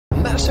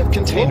massive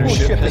container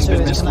ship has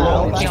been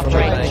dislodged from the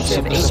banks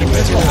of the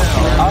Suez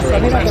Canal.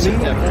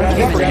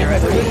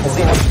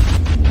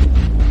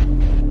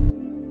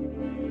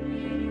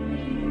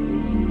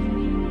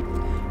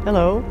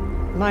 Hello,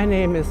 my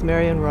name is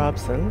Marion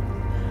Robson,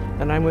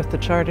 and I'm with the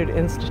Chartered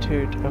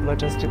Institute of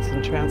Logistics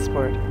and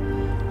Transport,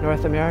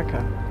 North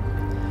America.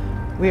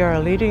 We are a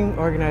leading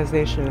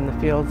organization in the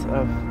fields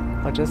of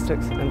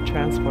logistics and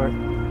transport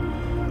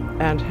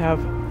and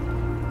have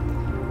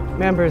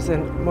members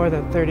in more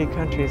than 30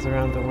 countries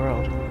around the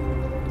world.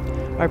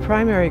 Our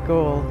primary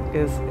goal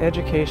is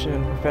education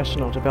and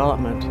professional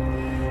development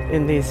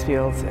in these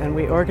fields, and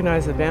we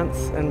organize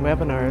events and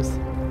webinars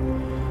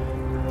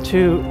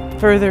to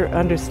further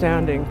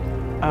understanding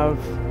of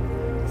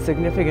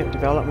significant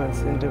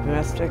developments in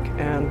domestic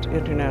and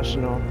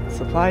international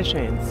supply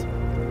chains.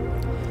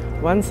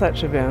 One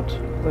such event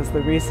was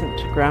the recent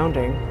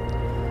grounding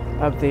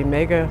of the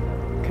mega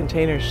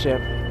container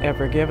ship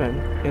Ever Given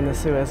in the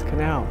Suez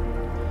Canal,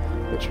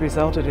 which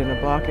resulted in a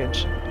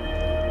blockage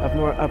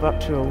of up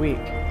to a week.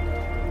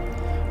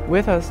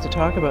 With us to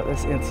talk about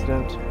this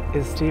incident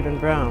is Stephen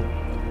Brown.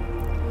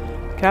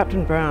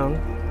 Captain Brown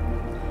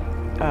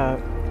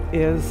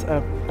is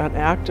an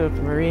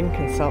active marine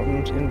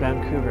consultant in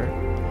Vancouver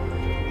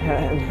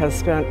and has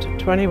spent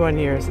 21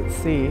 years at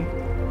sea,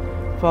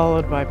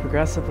 followed by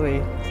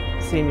progressively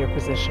senior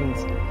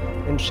positions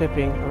in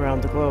shipping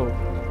around the globe.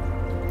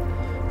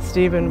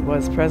 Stephen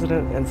was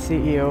president and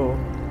CEO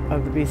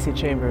of the BC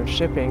Chamber of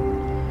Shipping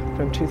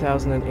from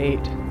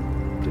 2008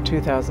 to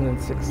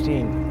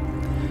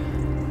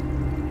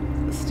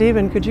 2016.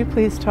 Stephen, could you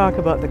please talk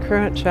about the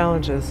current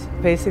challenges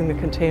facing the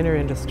container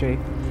industry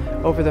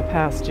over the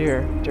past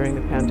year during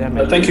the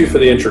pandemic? Thank you for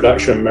the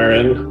introduction,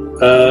 Marion.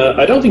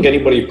 I don't think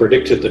anybody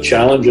predicted the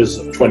challenges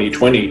of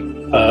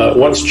 2020.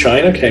 Once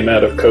China came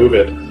out of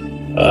COVID,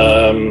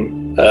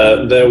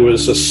 there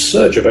was a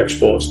surge of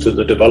exports to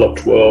the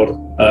developed world,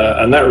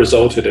 and that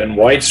resulted in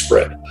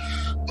widespread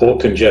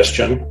port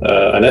congestion,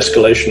 an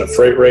escalation of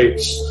freight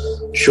rates,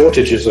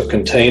 shortages of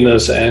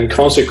containers, and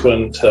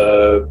consequent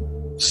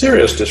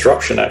serious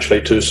disruption,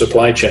 actually, to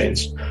supply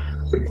chains.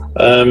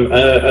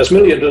 As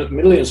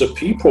millions of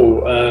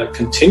people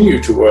continue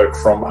to work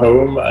from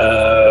home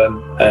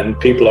and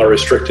people are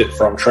restricted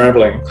from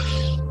traveling,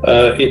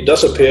 it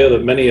does appear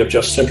that many have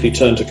just simply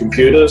turned to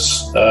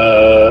computers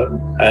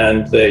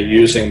and they're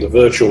using the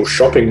virtual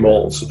shopping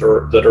malls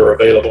that are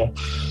available.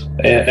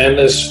 And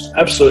there's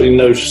absolutely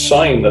no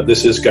sign that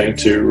this is going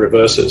to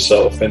reverse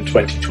itself in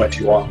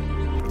 2021.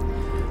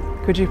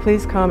 Could you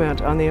please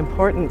comment on the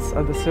importance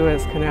of the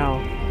Suez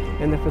Canal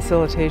in the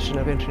facilitation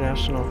of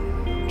international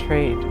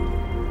trade?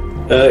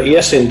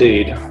 Yes,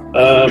 indeed.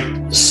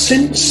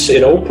 Since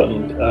it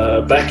opened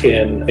back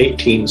in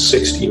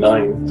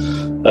 1869,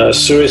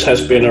 Suez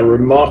has been a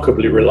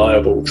remarkably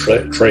reliable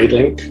trade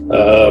link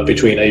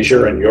between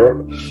Asia and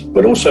Europe,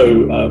 but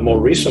also more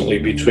recently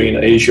between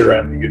Asia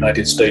and the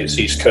United States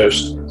East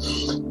Coast.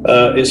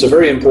 It's a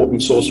very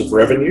important source of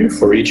revenue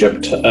for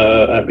Egypt,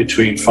 at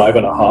between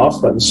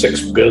 $5.5 and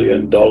 $6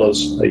 billion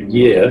a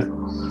year.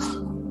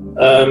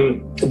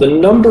 The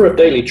number of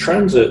daily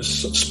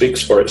transits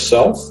speaks for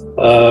itself.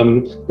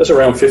 There's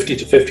around 50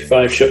 to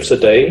 55 ships a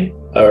day,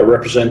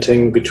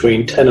 representing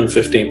between 10 and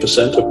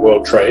 15% of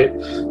world trade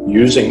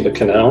using the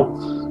canal.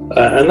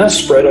 And that's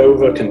spread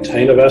over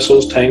container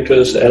vessels,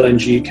 tankers,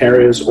 LNG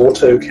carriers,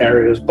 auto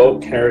carriers,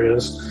 bulk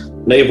carriers,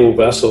 naval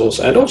vessels,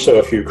 and also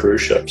a few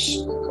cruise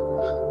ships.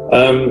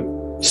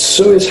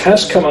 Suez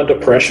has come under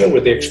pressure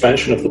with the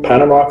expansion of the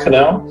Panama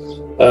Canal,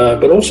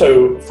 but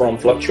also from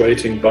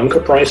fluctuating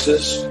bunker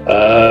prices,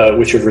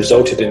 which have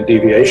resulted in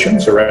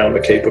deviations around the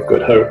Cape of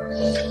Good Hope.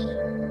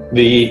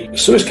 The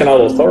Suez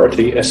Canal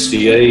Authority,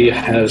 SCA,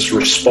 has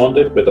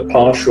responded with a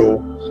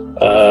partial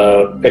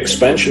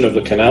expansion of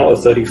the canal, a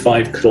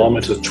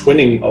 35-kilometer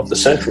twinning of the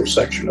central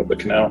section of the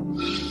canal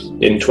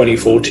in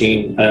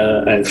 2014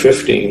 and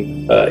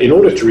 15 in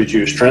order to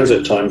reduce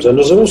transit times, and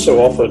has also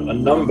offered a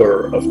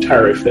number of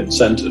tariff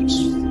incentives.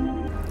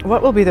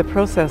 What will be the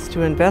process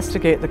to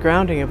investigate the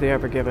grounding of the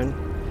Ever Given,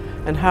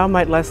 and how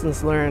might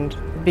lessons learned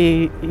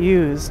be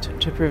used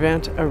to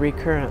prevent a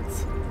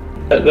recurrence?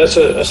 That's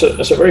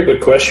a very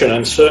good question,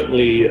 and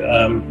certainly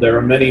there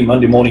are many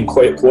Monday morning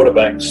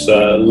quarterbacks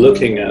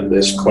looking at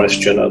this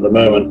question at the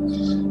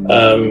moment,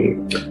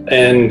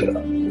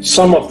 and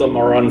some of them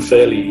are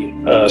unfairly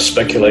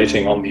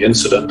speculating on the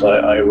incident,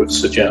 I would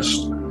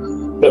suggest.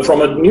 But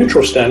from a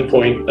neutral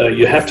standpoint,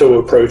 you have to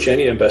approach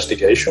any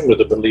investigation with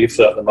the belief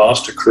that the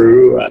master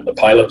crew and the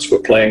pilots were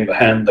playing the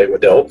hand they were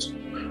dealt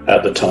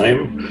at the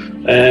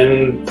time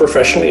and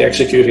professionally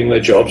executing their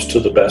jobs to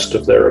the best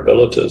of their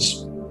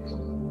abilities.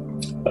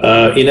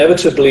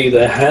 Inevitably,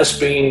 there has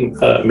been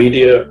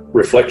media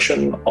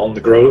reflection on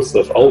the growth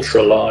of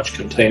ultra-large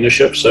container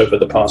ships over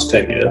the past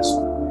 10 years.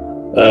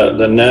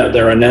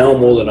 There are now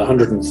more than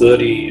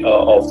 130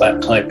 of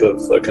that type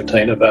of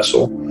container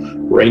vessel,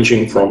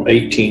 ranging from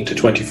 18 to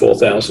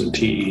 24,000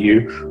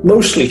 TEU,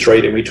 mostly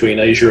trading between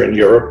Asia and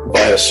Europe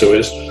via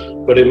Suez,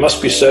 But it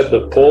must be said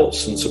that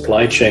ports and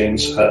supply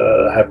chains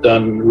have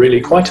done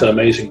really quite an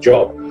amazing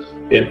job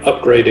in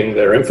upgrading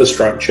their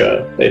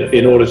infrastructure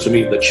in order to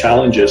meet the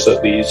challenges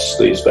that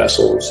these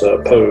vessels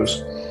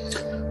pose.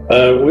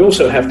 We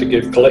also have to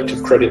give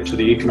collective credit to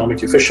the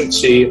economic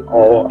efficiency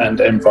and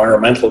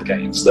environmental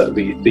gains that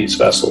these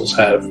vessels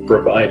have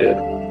provided.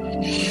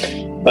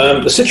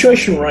 The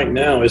situation right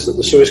now is that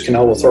the Suez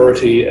Canal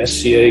Authority,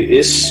 SCA,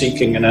 is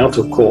seeking an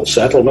out-of-court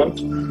settlement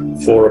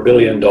for $1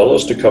 billion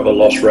to cover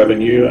lost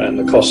revenue and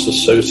the costs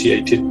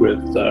associated with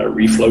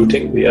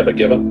refloating the Ever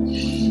Given.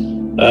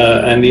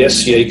 And the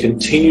SCA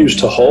continues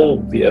to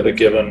hold the Ever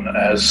Given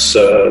as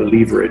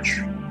leverage.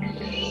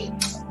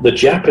 The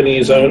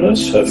Japanese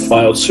owners have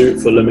filed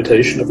suit for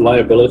limitation of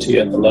liability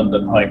in the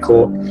London High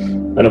Court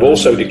and have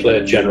also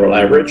declared general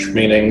average,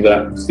 meaning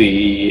that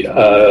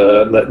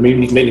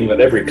meaning that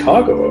every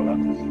cargo owner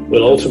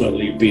will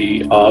ultimately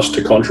be asked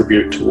to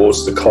contribute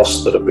towards the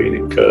costs that have been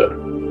incurred.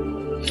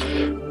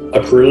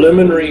 A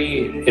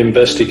preliminary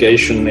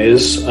investigation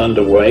is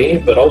underway,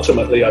 but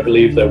ultimately I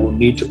believe there will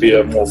need to be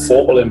a more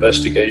formal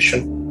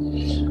investigation.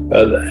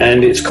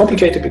 And it's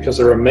complicated because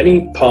there are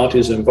many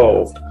parties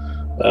involved.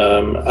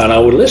 And I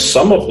will list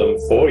some of them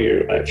for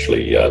you,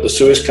 actually. The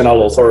Suez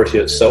Canal Authority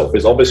itself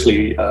is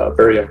obviously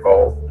very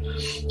involved.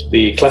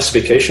 The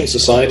Classification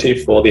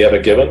Society for the Ever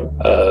Given,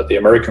 the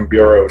American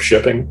Bureau of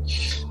Shipping.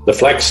 The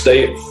flag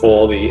state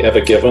for the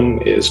Ever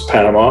Given is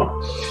Panama.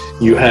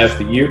 You have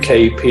the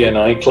UK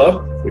P&I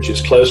Club, which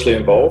is closely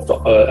involved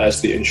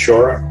as the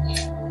insurer.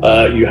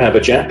 You have a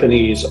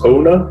Japanese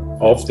owner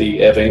of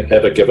the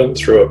Ever Given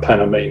through a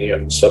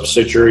Panamanian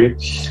subsidiary.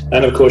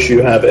 And of course,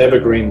 you have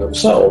Evergreen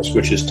themselves,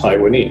 which is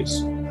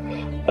Taiwanese.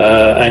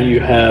 And you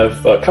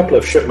have a couple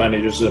of ship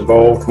managers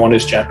involved. One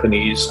is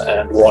Japanese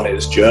and one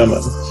is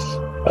German.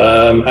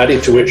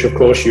 Added to which, of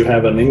course, you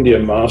have an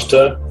Indian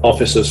master,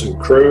 officers and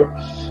crew,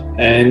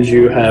 and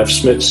you have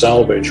Smith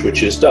Salvage,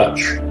 which is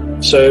Dutch.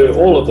 So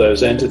all of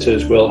those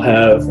entities will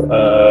have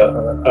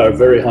a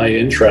very high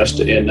interest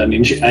in an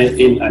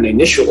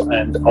initial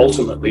and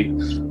ultimately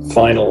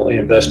final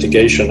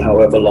investigation,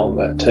 however long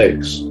that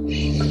takes.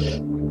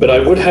 But I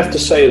would have to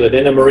say that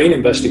in a marine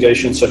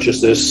investigation such as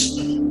this,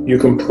 you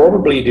can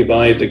probably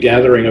divide the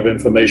gathering of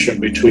information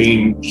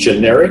between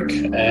generic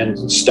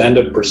and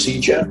standard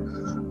procedure,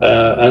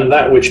 and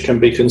that which can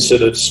be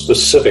considered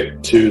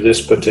specific to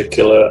this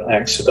particular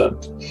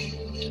accident.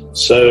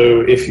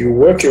 So if you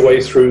work your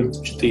way through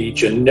the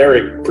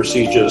generic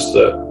procedures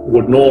that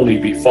would normally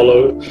be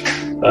followed,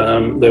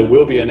 there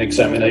will be an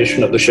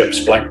examination of the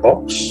ship's black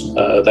box,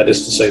 that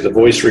is to say the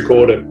voice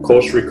recorder,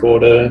 course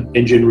recorder,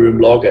 engine room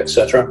log,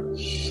 etc.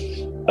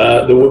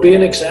 There will be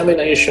an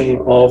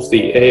examination of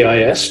the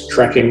AIS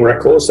tracking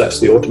records,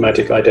 that's the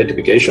automatic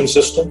identification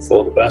system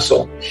for the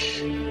vessel.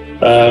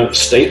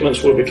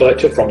 Statements will be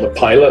collected from the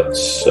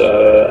pilots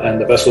and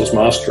the vessel's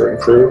master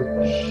and crew.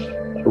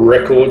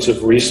 Records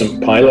of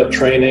recent pilot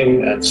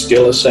training and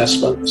skill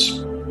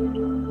assessments,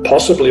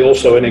 possibly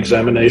also an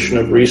examination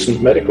of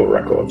recent medical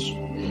records.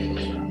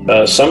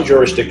 Some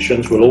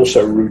jurisdictions will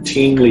also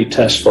routinely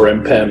test for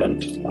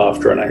impairment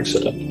after an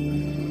accident.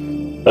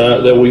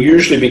 There will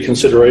usually be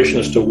consideration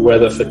as to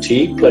whether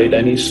fatigue played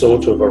any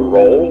sort of a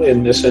role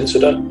in this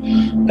incident.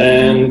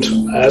 And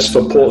as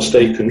for port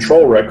state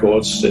control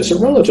records, it's a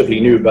relatively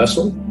new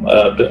vessel.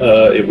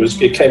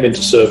 It came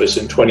into service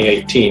in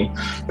 2018,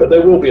 but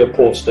there will be a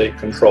port state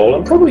control,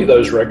 and probably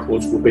those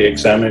records will be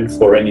examined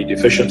for any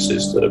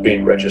deficiencies that have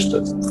been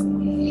registered.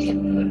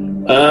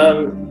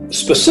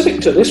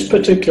 Specific to this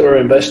particular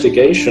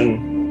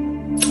investigation,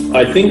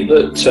 I think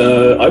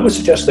that I would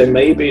suggest there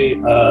may be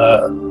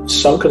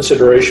some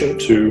consideration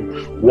to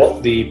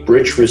what the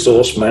bridge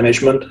resource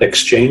management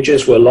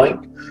exchanges were like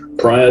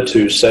prior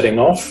to setting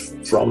off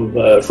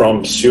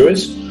from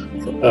Suez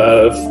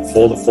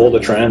for the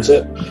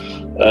transit.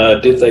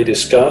 Did they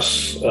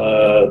discuss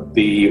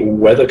the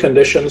weather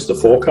conditions, the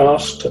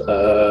forecast,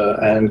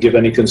 and give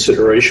any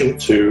consideration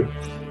to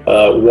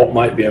what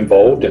might be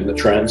involved in the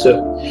transit?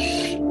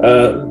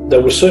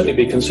 There will certainly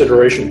be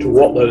consideration to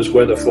what those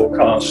weather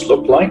forecasts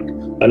look like,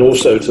 and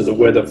also to the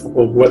weather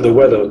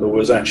that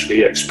was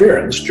actually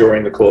experienced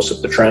during the course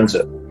of the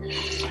transit.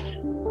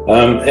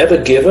 Ever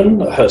Given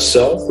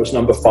herself was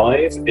number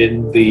 5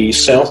 in the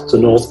south to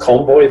north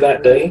convoy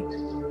that day,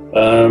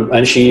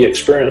 and she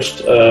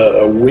experienced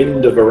a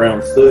wind of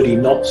around 30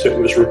 knots, it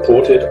was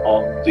reported,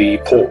 on the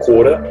port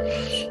quarter,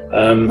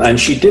 and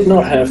she did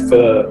not have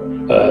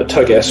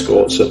tug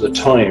escorts at the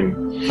time.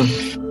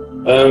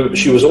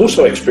 She was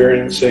also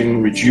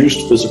experiencing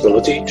reduced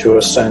visibility to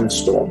a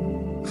sandstorm.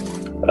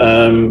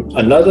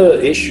 Another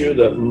issue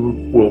that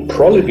will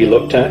probably be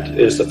looked at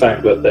is the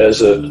fact that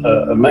there's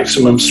a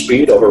maximum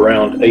speed of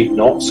around 8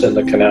 knots in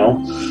the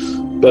canal,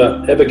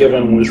 but Ever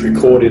Given was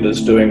recorded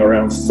as doing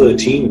around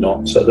 13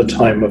 knots at the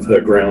time of her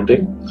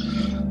grounding.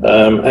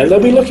 And they'll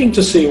be looking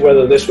to see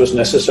whether this was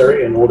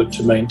necessary in order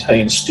to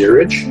maintain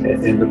steerage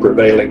in the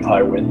prevailing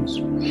high winds.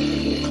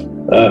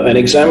 An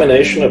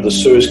examination of the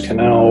Suez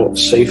Canal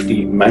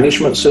safety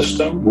management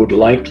system would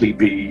likely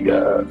be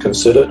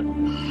considered.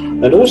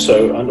 And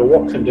also, under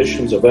what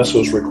conditions are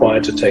vessels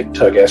required to take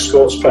tug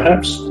escorts,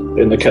 perhaps,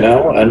 in the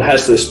canal? And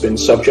has this been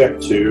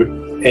subject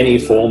to any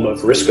form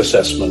of risk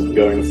assessment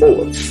going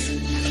forward?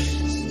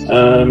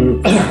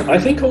 I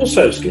think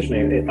also,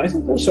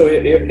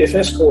 if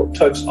escort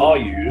tugs are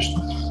used,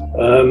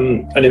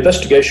 an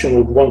investigation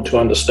would want to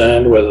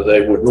understand whether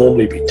they would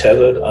normally be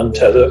tethered,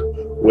 untethered,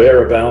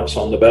 whereabouts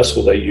on the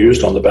vessel they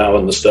used on the bow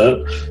and the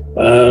stern,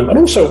 and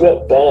also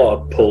what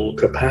bollard pull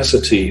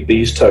capacity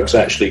these tugs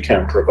actually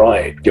can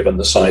provide, given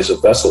the size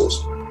of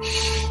vessels.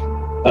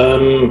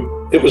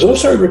 It was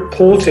also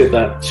reported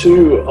that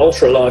 2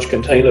 ultra-large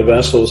container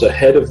vessels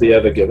ahead of the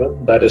Ever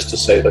Given, that is to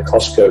say the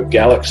COSCO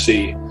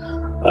Galaxy,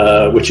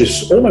 which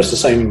is almost the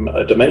same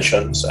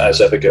dimensions as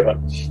Ever Given,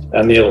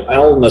 and the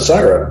Al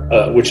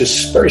Nazara, which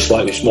is very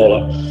slightly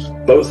smaller,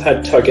 both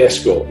had tug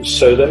escorts.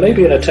 So there may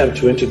be an attempt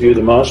to interview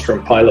the master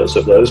and pilots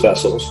of those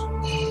vessels.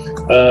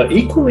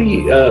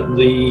 Equally,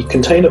 the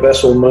container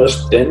vessel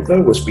Maersk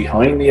Denver was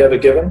behind the Ever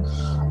Given.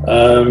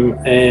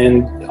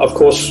 And of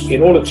course,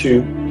 in order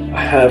to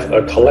have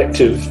a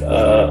collective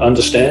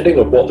understanding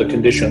of what the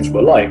conditions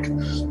were like,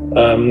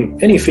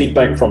 any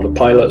feedback from the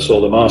pilots or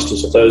the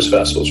masters of those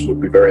vessels would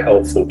be very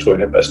helpful to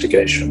an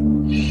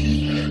investigation.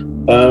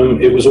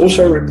 It was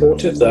also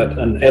reported that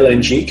an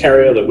LNG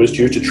carrier that was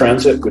due to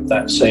transit with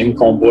that same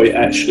convoy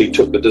actually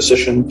took the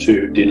decision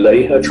to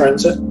delay her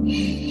transit, and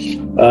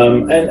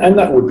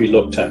that would be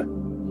looked at.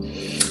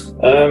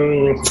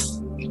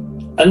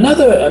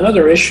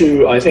 Another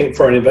issue, I think,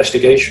 for an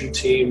investigation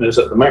team is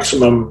that the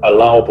maximum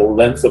allowable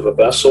length of a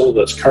vessel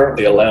that's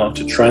currently allowed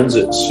to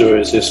transit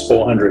Suez is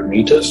 400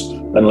 meters,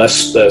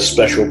 unless there's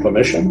special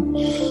permission.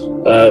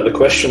 The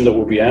question that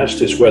will be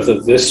asked is whether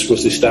this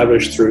was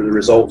established through the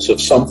results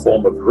of some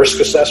form of risk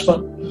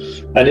assessment,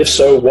 and if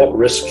so, what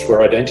risks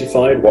were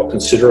identified, what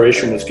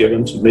consideration was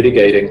given to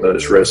mitigating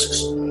those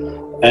risks.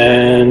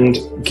 And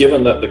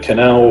given that the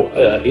canal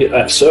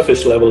at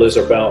surface level is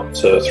about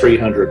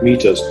 300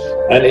 meters,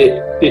 and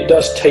it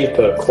does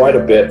taper quite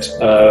a bit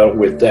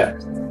with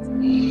depth.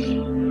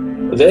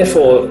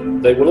 Therefore,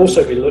 they will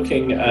also be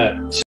looking at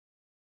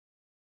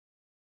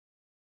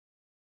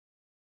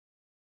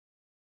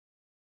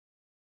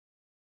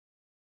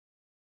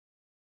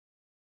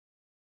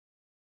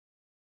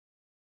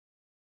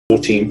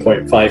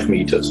 14.5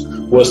 meters.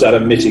 Was that a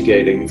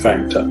mitigating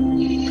factor?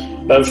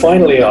 And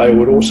finally, I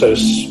would also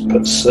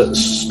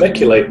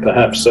speculate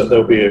perhaps that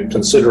there'll be a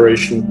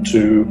consideration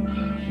to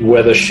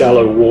whether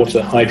shallow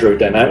water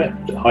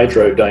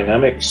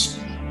hydrodynamics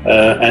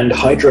and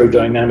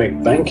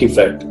hydrodynamic bank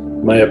effect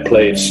may have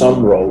played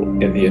some role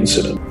in the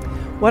incident.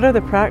 What are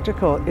the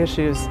practical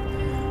issues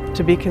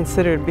to be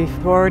considered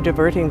before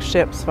diverting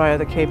ships via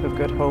the Cape of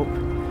Good Hope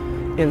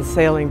in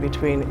sailing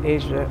between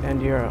Asia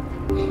and Europe?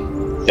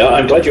 Yeah,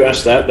 I'm glad you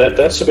asked that.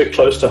 That's a bit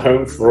close to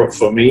home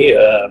for me.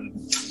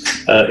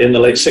 In the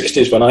late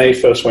 60s, when I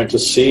first went to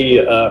sea,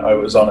 I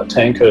was on a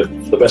tanker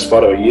for the best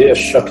part of a year,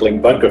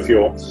 shuttling bunker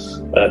fuel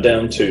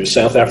down to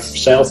South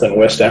and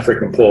West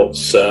African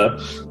ports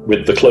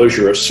with the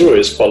closure of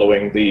Suez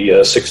following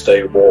the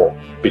Six-Day War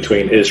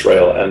between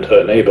Israel and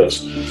her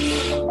neighbors.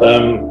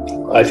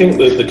 I think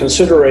that the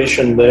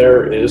consideration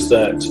there is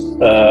that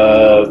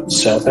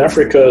South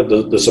Africa,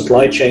 the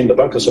supply chain, the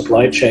bunker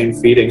supply chain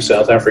feeding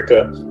South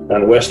Africa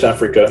and West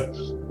Africa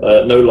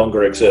no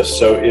longer exists.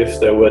 So if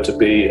there were to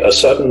be a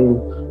sudden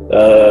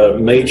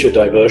major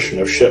diversion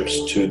of ships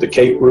to the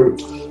Cape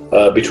route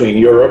between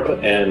Europe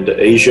and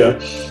Asia,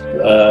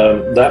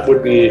 that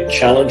would be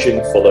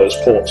challenging for those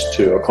ports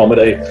to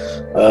accommodate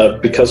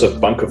because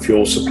of bunker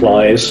fuel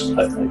supplies.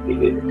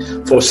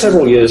 For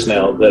several years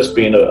now, there's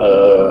been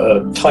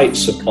a tight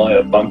supply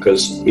of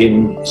bunkers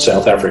in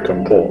South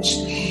African ports.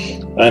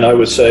 And I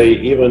would say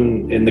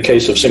even in the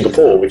case of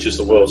Singapore, which is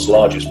the world's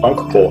largest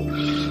bunker port,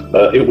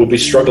 it will be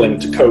struggling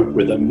to cope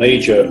with a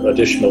major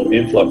additional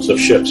influx of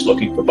ships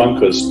looking for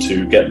bunkers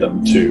to get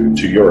them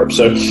to Europe.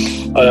 So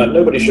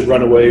nobody should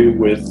run away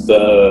with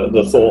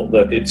the thought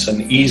that it's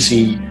an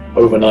easy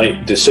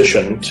overnight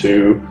decision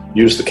to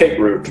use the Cape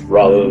route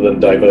rather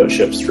than divert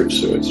ships through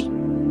Suez.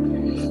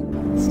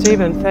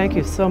 Stephen, thank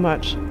you so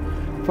much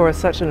for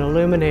such an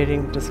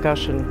illuminating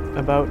discussion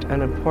about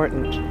an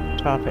important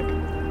topic.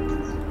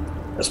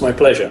 That's my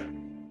pleasure.